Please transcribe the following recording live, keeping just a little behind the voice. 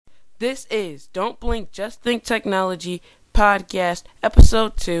This is Don't Blink, Just Think Technology Podcast,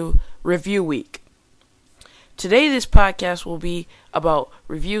 Episode 2, Review Week. Today, this podcast will be about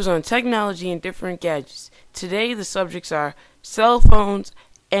reviews on technology and different gadgets. Today, the subjects are cell phones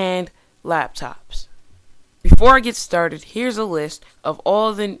and laptops. Before I get started, here's a list of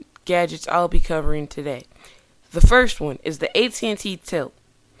all the gadgets I'll be covering today. The first one is the AT&T Tilt.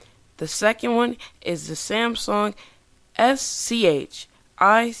 The second one is the Samsung SCH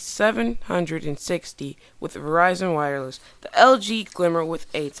i760 with Verizon Wireless, the LG Glimmer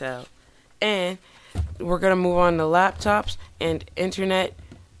with ATEL, and we're going to move on to laptops and internet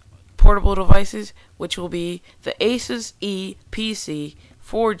portable devices, which will be the Asus ePC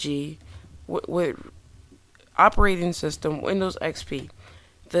 4G with operating system Windows XP.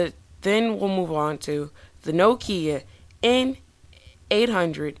 Then we'll move on to the Nokia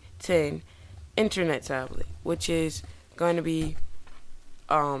N810 internet tablet, which is going to be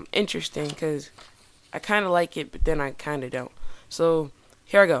interesting because I kind of like it, but then I kind of don't. So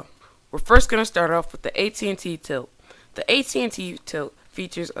here I go. We're first going to start off with the AT&T Tilt. The AT&T Tilt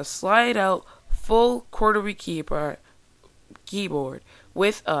features a slide-out full quarterly keyboard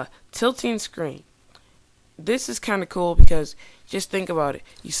with a tilting screen. This is kind of cool because just think about it.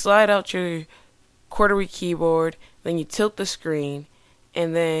 You slide out your quarterly keyboard, then you tilt the screen,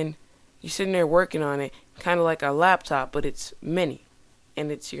 and then you're sitting there working on it, kind of like a laptop, but it's mini. And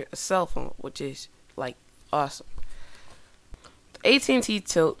it's your cell phone, which is like awesome. The AT&T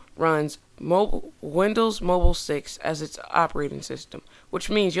Tilt runs Windows Mobile 6 as its operating system, which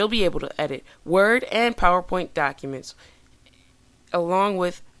means you'll be able to edit Word and PowerPoint documents along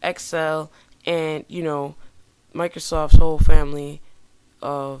with Excel and, Microsoft's whole family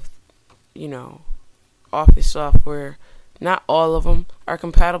of, Office software. Not all of them are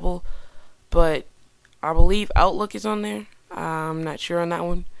compatible, but I believe Outlook is on there. I'm not sure on that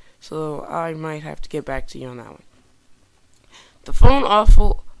one, so I might have to get back to you on that one. The phone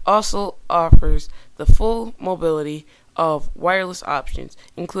also offers the full mobility of wireless options,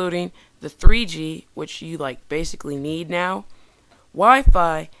 including the 3G, which you basically need now,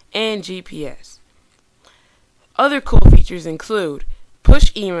 Wi-Fi, and GPS. Other cool features include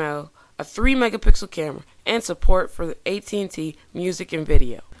push email, a 3-megapixel camera, and support for the AT&T Music and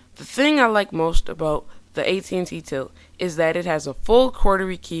Video. The thing I like most about the AT&T Tilt is that it has a full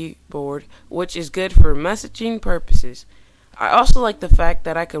quarterly keyboard, which is good for messaging purposes. I also like the fact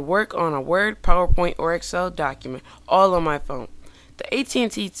that I could work on a Word, PowerPoint, or Excel document all on my phone. The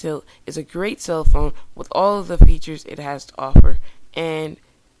AT&T Tilt is a great cell phone with all of the features it has to offer and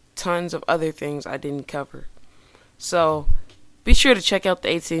tons of other things I didn't cover. So be sure to check out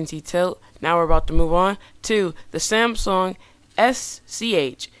the AT&T Tilt. Now we're about to move on to the Samsung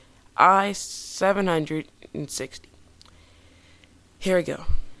SCH i760. Here we go.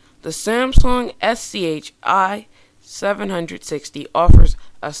 The Samsung SCH i760 offers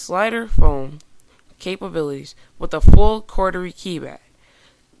a slider phone capabilities with a full quarterly keypad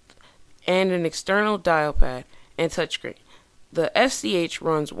and an external dial pad and touchscreen. The SCH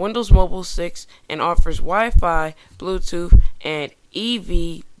runs Windows Mobile 6 and offers Wi-Fi, Bluetooth, and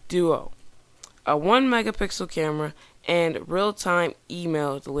EV Duo, a 1-megapixel camera, and real-time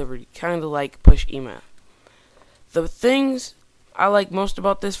email delivery, kind of like push email. The things I like most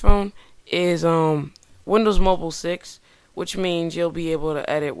about this phone is Windows Mobile 6, which means you'll be able to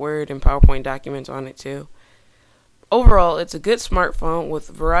edit Word and PowerPoint documents on it too. Overall, it's a good smartphone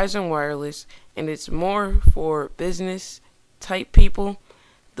with Verizon Wireless, and it's more for business-type people.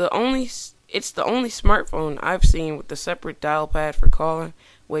 It's the only smartphone I've seen with the separate dial pad for calling,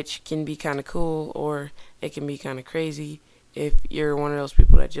 which can be kind of cool, or it can be kind of crazy if you're one of those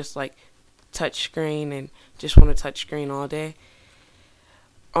people that just like touch screen and just want to touch screen all day.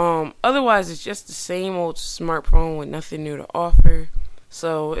 Otherwise, it's just the same old smartphone with nothing new to offer.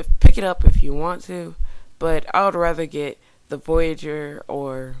 So pick it up if you want to, but I would rather get the Voyager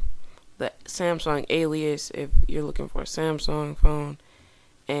or the Samsung Alias if you're looking for a Samsung phone.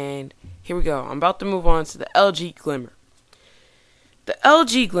 And here we go. I'm about to move on to the LG Glimmer. The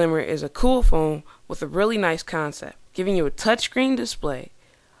LG Glimmer is a cool phone with a really nice concept, giving you a touchscreen display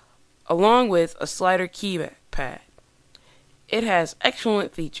along with a slider keypad. It has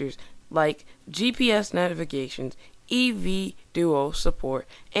excellent features like GPS navigations, EV Duo support,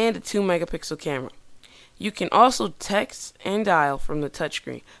 and a 2-megapixel camera. You can also text and dial from the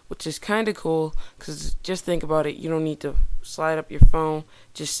touchscreen, which is kind of cool because just think about it. You don't need to slide up your phone.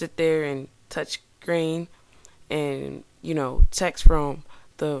 Just sit there and touch screen and, text from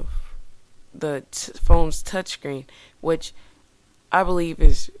the phone's touchscreen, which I believe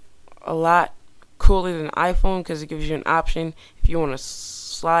is a lot cooler than iPhone because it gives you an option if you want to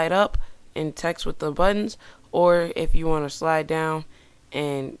slide up and text with the buttons, or if you want to slide down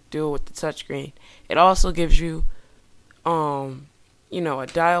and do it with the touchscreen. It also gives you, a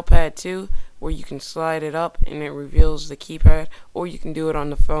dial pad too, where you can slide it up and it reveals the keypad, or you can do it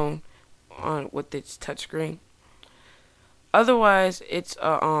on the phone with its touchscreen. Otherwise, it's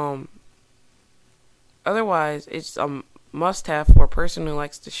a must-have for a person who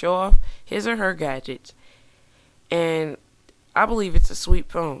likes to show off his or her gadgets, and I believe it's a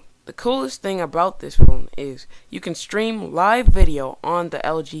sweet phone. The coolest thing about this phone is you can stream live video on the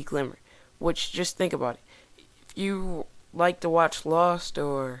LG Glimmer, which, just think about it. If you like to watch Lost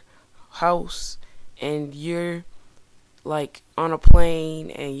or House and you're like on a plane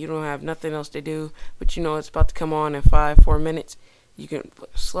and you don't have nothing else to do, but you know it's about to come on in 4 minutes, you can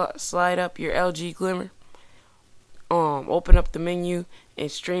slide up your LG Glimmer, open up the menu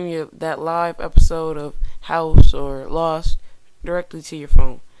and stream that live episode of House or Lost directly to your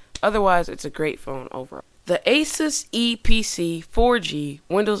phone. Otherwise, it's a great phone overall. The Asus EPC 4G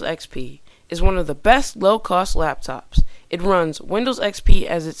Windows XP is one of the best low-cost laptops. It runs Windows XP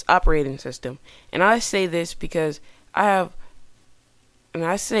as its operating system, and I say this because you have a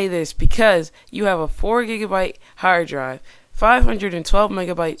 4GB hard drive, 512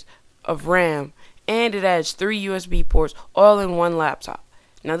 megabytes of RAM, and it adds 3 USB ports all in one laptop.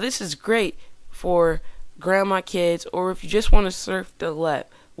 Now this is great for grandma, kids, or if you just want to surf the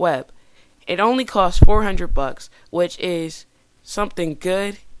web. It only costs $400, which is something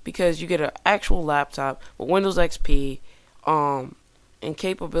good because you get an actual laptop with Windows XP, and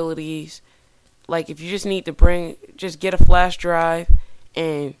capabilities. Like if you just need to just get a flash drive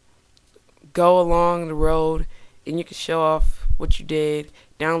and go along the road, and you can show off what you did,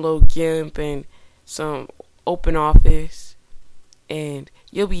 download GIMP and some OpenOffice, and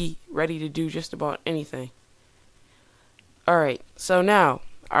you'll be ready to do just about anything. Alright, so now,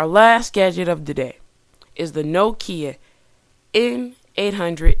 our last gadget of the day is the Nokia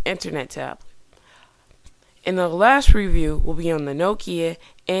N800 Internet tablet. And the last review will be on the Nokia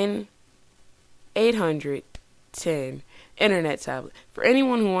N810 Internet tablet. For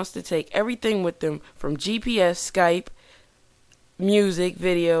anyone who wants to take everything with them from GPS, Skype, music,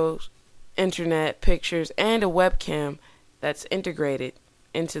 videos, internet, pictures, and a webcam that's integrated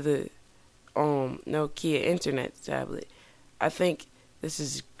into the Nokia Internet tablet. I think this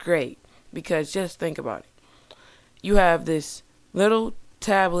is great because just think about it. You have this little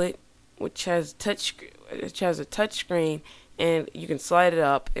tablet which has a touch screen, and you can slide it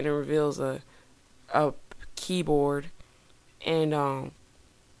up and it reveals a keyboard, and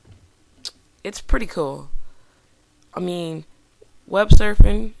it's pretty cool. I mean, web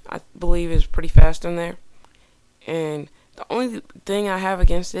surfing I believe is pretty fast on there, and the only thing I have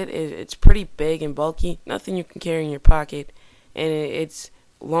against it is it's pretty big and bulky. Nothing you can carry in your pocket, and it's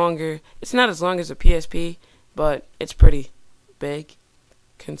longer. It's not as long as a PSP, but it's pretty big,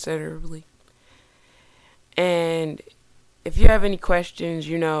 considerably. And if you have any questions,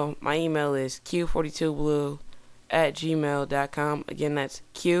 my email is q42blue@gmail.com. Again, that's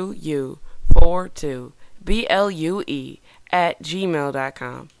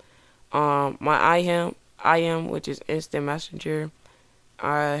QU42BLUE@gmail.com. My IM, which is Instant Messenger.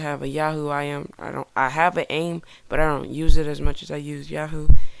 I have a Yahoo IM. I have an AIM, but I don't use it as much as I use Yahoo.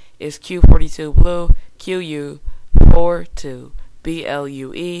 It's Q42blue,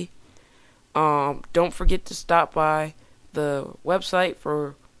 QU42BLUE. Don't forget to stop by the website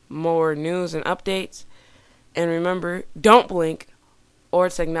for more news and updates. And remember, don't blink, or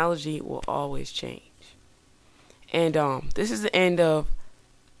technology will always change. And this is the end of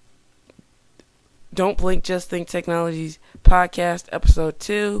Don't Blink, Just Think Technologies podcast, episode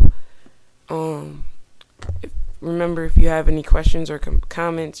 2. Remember, if you have any questions or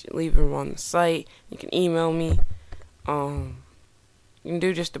comments, leave them on the site. You can email me. You can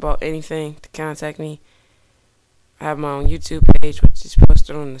do just about anything to contact me. I have my own YouTube page, which is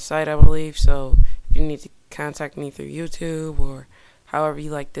posted on the site, I believe. So if you need to contact me through YouTube or however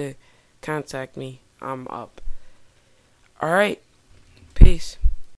you like to contact me, I'm up. Alright. Peace.